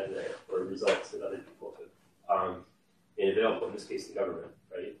data or results that other people have made available, in this case the government,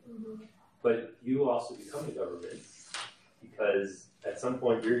 right? Mm-hmm. But you will also become the government because at some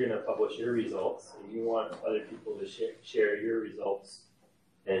point you're going to publish your results and you want other people to share your results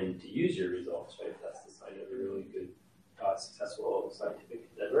and to use your results, right? That's the sign of a really good, successful scientific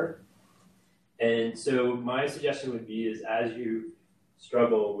endeavor. And so my suggestion would be is as you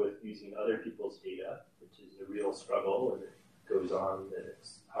struggle with using other people's data, which is a real struggle and it goes on, and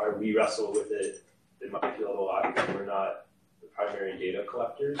it's hard, we wrestle with it in my field a lot because we're not the primary data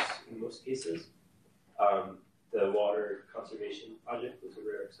collectors in most cases. The water conservation project was a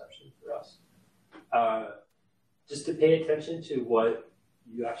rare exception for us. Just to pay attention to what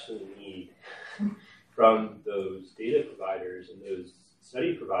you actually need from those data providers and those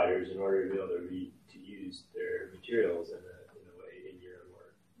study providers in order to be able to use their materials in a way in your own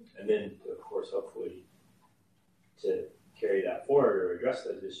work. And then, of course, hopefully to carry that forward or address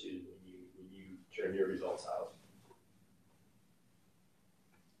those issues when you turn your results out.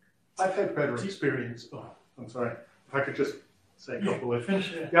 I've had better experience. Oh, I'm sorry. If I could just say a couple of things.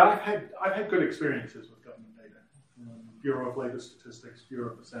 Yeah, I've had good experiences with government data. Bureau of Labor Statistics,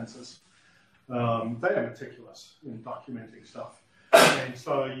 Bureau of the Census. They are meticulous in documenting stuff. And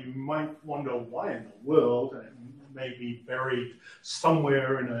so you might wonder why in the world, and it may be buried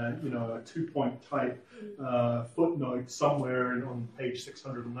somewhere in a 2-point type footnote somewhere on page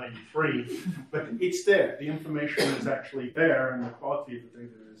 693, but it's there. The information is actually there, and the quality of the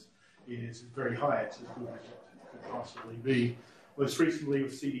data is very high. It's as good as it could possibly be. Most recently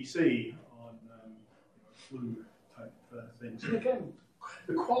with CDC on flu type things. And again,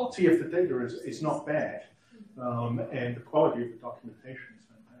 the quality of the data is not bad. And the quality of the documentation is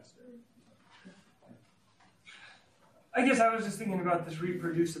fantastic. I guess I was just thinking about this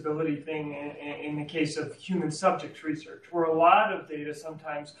reproducibility thing in the case of human subjects research, where a lot of data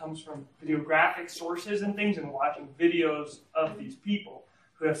sometimes comes from videographic sources and things, and watching videos of these people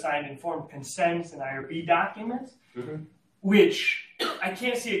who have signed informed consents and IRB documents, which I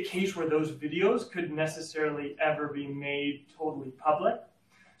can't see a case where those videos could necessarily ever be made totally public.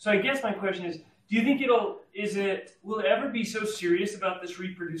 So I guess my question is, do you think will it ever be so serious about this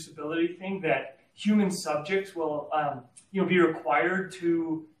reproducibility thing that human subjects will be required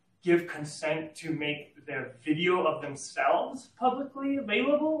to give consent to make their video of themselves publicly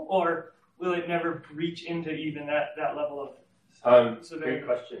available, or will it never reach into even that level of great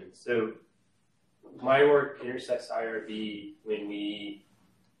question. So my work intersects IRB when we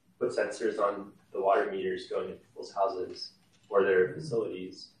put sensors on the water meters going to people's houses or their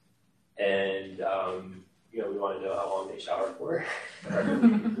facilities. And, we want to know how long they shower for,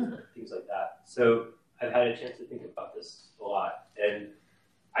 things like that. So I've had a chance to think about this a lot. And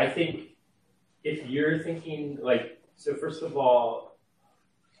I think if you're thinking, so first of all,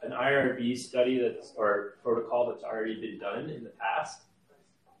 an IRB study or protocol that's already been done in the past,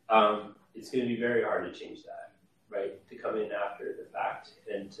 it's going to be very hard to change that, right? To come in after the fact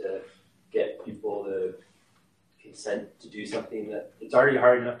and to get people to consent to do something that it's already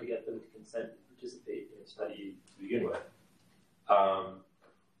hard enough to get them to consent to participate in a study to begin with.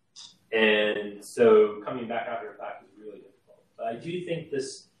 And so coming back after the fact is really difficult. But I do think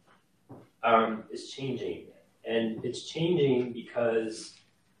this is changing. And it's changing because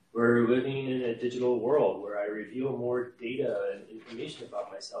we're living in a digital world where I reveal more data and information about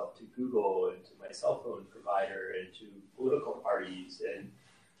myself to Google and to my cell phone provider and to political parties and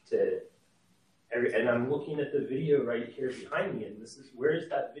to and I'm looking at the video right here behind me, and where is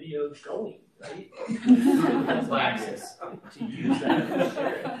that video going, right? Access to use that and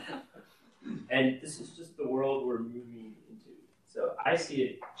share it. And this is just the world we're moving into. So I see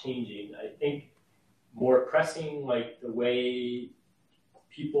it changing. I think more pressing, the way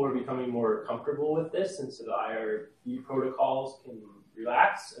people are becoming more comfortable with this, and so the IRB protocols can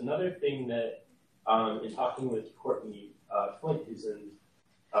relax. Another thing that, in talking with Courtney Flint,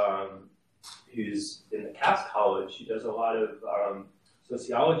 who's in the Cass College, she does a lot of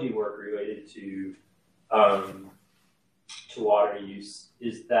sociology work related to water use,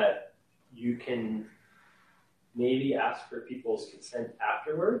 is that you can maybe ask for people's consent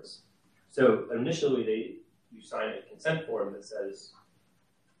afterwards. So initially you sign a consent form that says,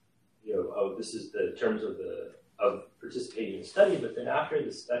 this is the terms of participating in the study, but then after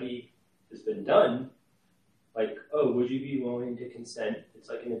the study has been done, would you be willing to consent? It's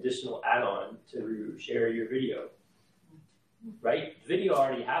like an additional add-on to share your video, right? The video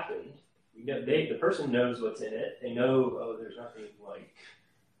already happened. The person knows what's in it. They know, there's nothing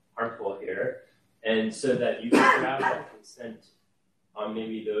harmful here. And so that you can grab that consent on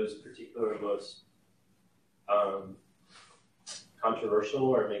maybe those particular most controversial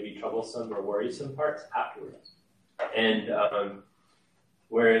or maybe troublesome or worrisome parts afterwards. And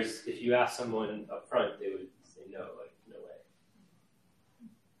whereas if you ask someone up front, they would say no, no way.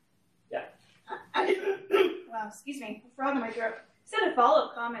 Yeah. Wow, excuse me, a frog in my throat. Just had a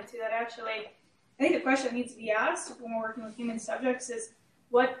follow-up comment to that, actually. I think the question that needs to be asked when we're working with human subjects is,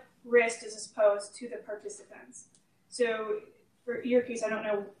 what risk does this pose to the participants? So for your case, I don't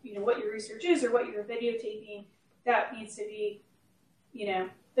know, what your research is or what you're videotaping. That needs to be,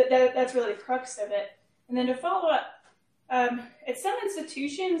 that's really the crux of it. And then to follow up, at some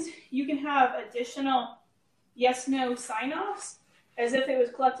institutions, you can have additional yes/no sign-offs as if it was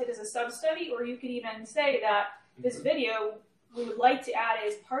collected as a sub-study, or you could even say that this video we would like to add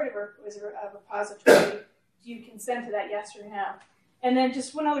as part of our as a repository. Do you consent to that, yes or no? And then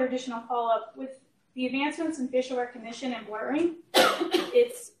just one other additional follow-up. With the advancements in facial recognition and blurring,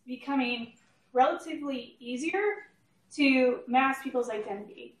 it's becoming relatively easier to mask people's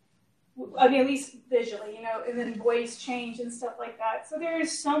identity. I mean, at least visually, you know, and then voice change and stuff like that. So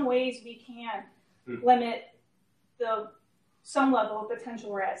there's some ways we can limit some level of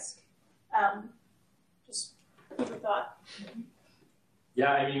potential risk. Just food for thought.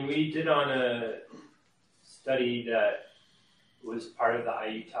 Yeah, I mean, we did on a study that was part of the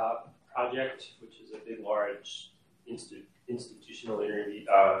IUTOP project, which is a big, large institutional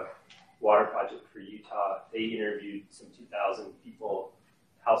water project for Utah. They interviewed some 2,000 people,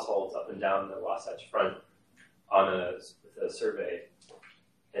 households up and down the Wasatch Front with a survey.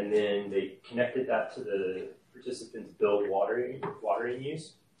 And then they connected that to the participants' billed watering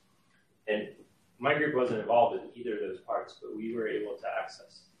use. And my group wasn't involved in either of those parts, but we were able to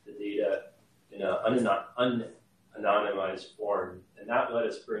access the data in an anonymized form. And that let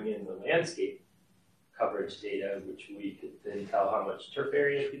us bring in the landscape coverage data, which we could then tell how much turf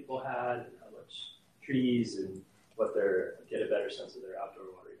area people had, and how much trees, and get a better sense of their outdoor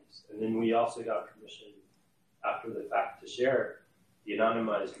water use. And then we also got permission after the fact to share the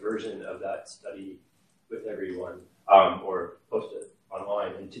anonymized version of that study with everyone, or post it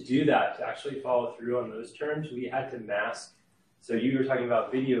online. And to do that, to actually follow through on those terms, we had to mask. So you were talking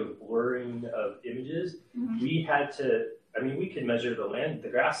about video blurring of images. We had to, I mean, we could measure the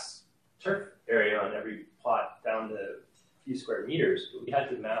grass turf area on every plot down to a few square meters, but we had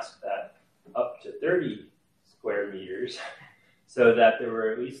to mask that up to 30 square meters so that there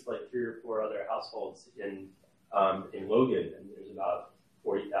were at least like 3 or 4 other households in Logan, and there's about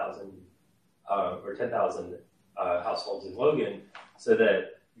 40,000 or 10,000 households in Logan, so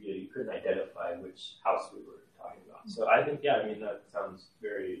that you couldn't identify which house we were talking about. So I think, yeah, I mean, that sounds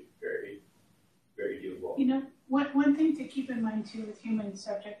very, very, very doable. You know, one thing to keep in mind too with human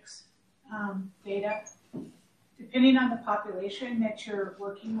subjects data, depending on the population that you're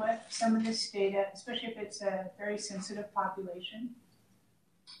working with, some of this data, especially if it's a very sensitive population,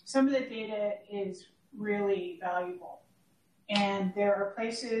 some of the data is really valuable. And there are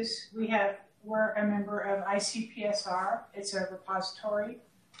places we're a member of ICPSR, it's a repository,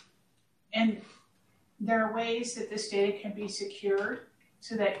 and there are ways that this data can be secured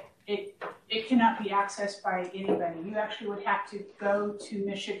so that it cannot be accessed by anybody. You actually would have to go to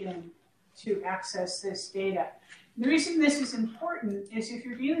Michigan to access this data. The reason this is important is if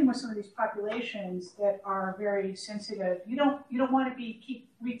you're dealing with some of these populations that are very sensitive, you don't want to keep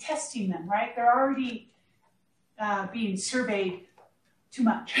retesting them, right? They're already being surveyed too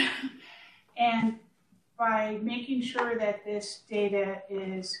much. And by making sure that this data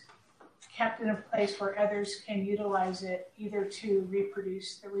is kept in a place where others can utilize it either to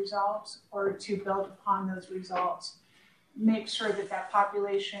reproduce the results or to build upon those results, make sure that that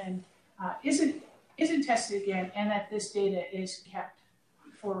population isn't tested again, and that this data is kept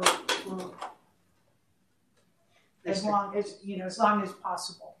for as long as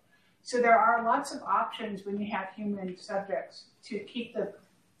possible. So there are lots of options when you have human subjects to keep the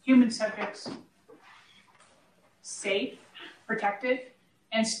human subjects safe, protected,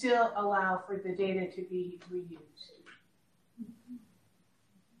 and still allow for the data to be reused.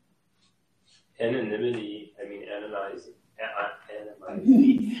 Anonymity, I mean, anonymity.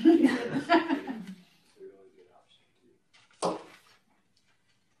 It's a really good option too.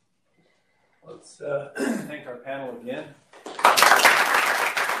 Let's thank our panel again.